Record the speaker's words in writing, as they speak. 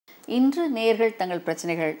இன்று நேயர்கள் தங்கள்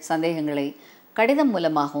பிரச்சனைகள் சந்தேகங்களை கடிதம்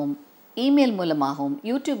மூலமாகவும் இமெயில் மூலமாகவும்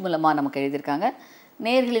யூடியூப் மூலமாக நமக்கு எழுதியிருக்காங்க.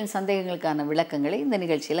 நேயர்களின் சந்தேகங்களுக்கான விளக்கங்களை இந்த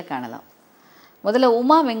நிகழ்ச்சியில் காணலாம். முதல்ல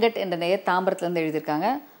உமா வெங்கட் என்ற நேயர் தாம்பரத்துலேருந்து எழுதியிருக்காங்க.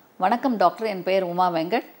 வணக்கம் டாக்டர், என் பெயர் உமா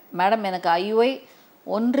வெங்கட். மேடம், எனக்கு IUI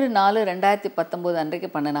 1/4/2019 அன்றைக்கு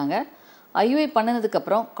பண்ணினாங்க. IUI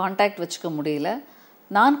பண்ணினதுக்கப்புறம் கான்டாக்ட் வச்சுக்க முடியல.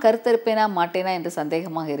 நான் கருத்தரிப்பேனா மாட்டேனா என்று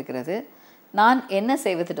சந்தேகமாக இருக்கிறது. நான் என்ன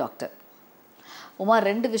செய்வது டாக்டர்? உமா,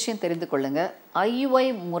 2 விஷயம் தெரிந்து கொள்ளுங்க. IUI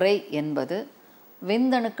முறை என்பது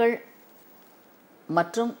விந்தணுக்கள்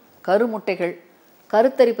மற்றும் கருமுட்டைகள்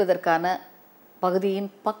கருத்தரிப்பதற்கான பகுதியின்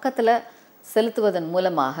பக்கத்தில் செலுத்துவதன்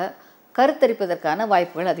மூலமாக கருத்தரிப்பதற்கான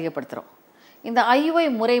வாய்ப்புகள் அதிகப்படுத்துகிறோம். இந்த IUI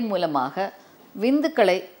முறை மூலமாக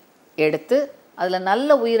விந்துக்களை எடுத்து அதில் நல்ல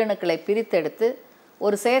உயிரணுக்களை பிரித்தெடுத்து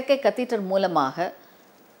ஒரு செயற்கை கத்தீட்டர் மூலமாக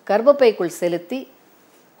கர்ப்பப்பைக்குள் செலுத்தி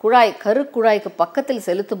கருக்குழாய்க்கு பக்கத்தில்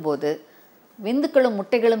செலுத்தும் போது விந்துக்களும்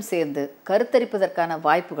முட்டைகளும் சேர்ந்து கருத்தரிப்பதற்கான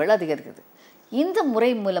வாய்ப்புகள் அதிகரிக்குது. இந்த முறை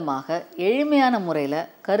மூலமாக எளிமையான முறையில்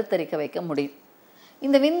கருத்தரிக்க வைக்க முடியும்.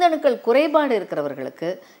 இந்த விந்தணுக்கள் குறைபாடு இருக்கிறவர்களுக்கு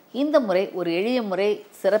இந்த முறை ஒரு எளிய முறை,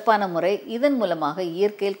 சிறப்பான முறை. இதன் மூலமாக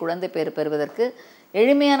இயற்கையில் குழந்தை பேறு பெறுவதற்கு,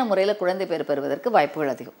 எளிமையான முறையில் குழந்தை பேறு பெறுவதற்கு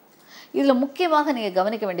வாய்ப்புகள் அதிகம். இதில் முக்கியமாக நீங்கள்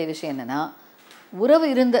கவனிக்க வேண்டிய விஷயம் என்னென்னா, உறவு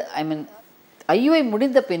இருந்த IUI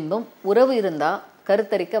முடிந்த பின்பும் உறவு இருந்தால்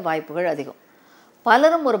கருத்தரிக்க வாய்ப்புகள் அதிகம்.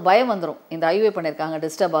 பலரும் ஒரு பயம் வந்துடும், இந்த IUI பண்ணியிருக்காங்க,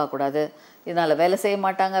 டிஸ்டர்ப் ஆகக்கூடாது, இதனால் வேலை செய்ய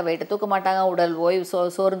மாட்டாங்க, வெயிட்டை தூக்க மாட்டாங்க, உடல் ஓய்வு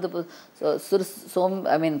சோர்ந்து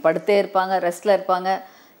படுத்தே இருப்பாங்க, ரெஸ்ட்டில் இருப்பாங்க,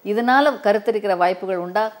 இதனால் கருத்தரிக்கிற வாய்ப்புகள்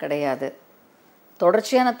உண்டா? கிடையாது.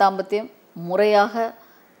 தொடர்ச்சியான தாம்பத்தியம், முறையாக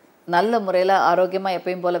நல்ல முறையில் ஆரோக்கியமாக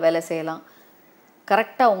எப்பயும் போல் வேலை செய்யலாம்.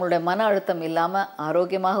 கரெக்டாக உங்களுடைய மன அழுத்தம் இல்லாமல்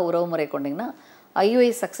ஆரோக்கியமாக உறவு முறை கொண்டிங்கன்னா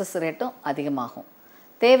IUI சக்ஸஸ் ரேட்டும் அதிகமாகும்.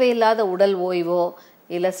 தேவையில்லாத உடல் ஓய்வோ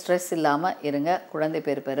இல்லை ஸ்ட்ரெஸ் இல்லாமல் இருங்க, குழந்தை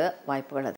பேறு பெற வாய்ப்புகள் அதிகம்.